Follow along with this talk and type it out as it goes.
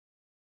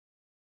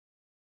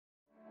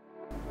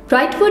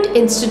Brightwood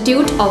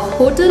Institute of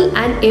Hotel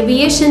and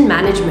Aviation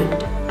Management.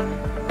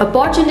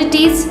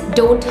 Opportunities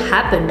don't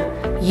happen,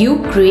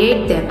 you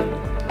create them.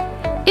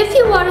 If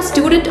you are a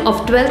student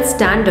of 12th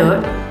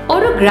standard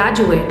or a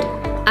graduate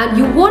and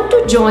you want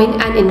to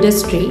join an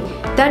industry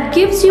that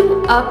gives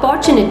you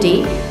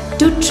opportunity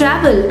to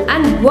travel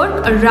and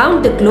work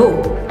around the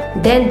globe,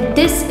 then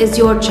this is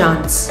your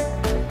chance.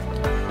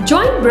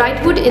 Join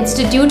Brightwood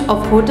Institute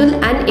of Hotel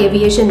and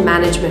Aviation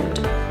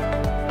Management.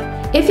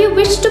 If you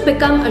wish to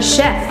become a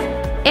chef,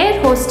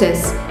 air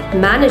hostess,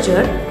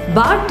 manager,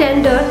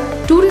 bartender,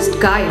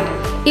 tourist guide,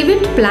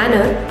 event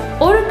planner,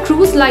 or a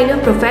cruise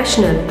liner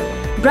professional,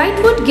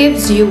 Brightwood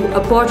gives you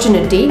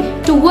opportunity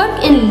to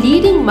work in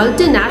leading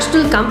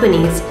multinational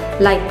companies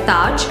like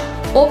Taj,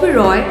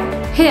 Oberoi,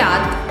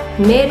 Hyatt,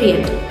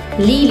 Marriott,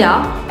 Leela,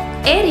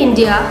 Air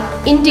India,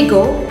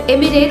 Indigo,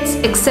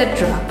 Emirates,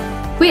 etc.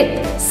 with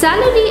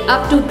salary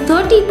up to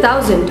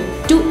 30,000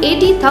 to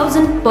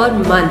 80,000 per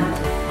month.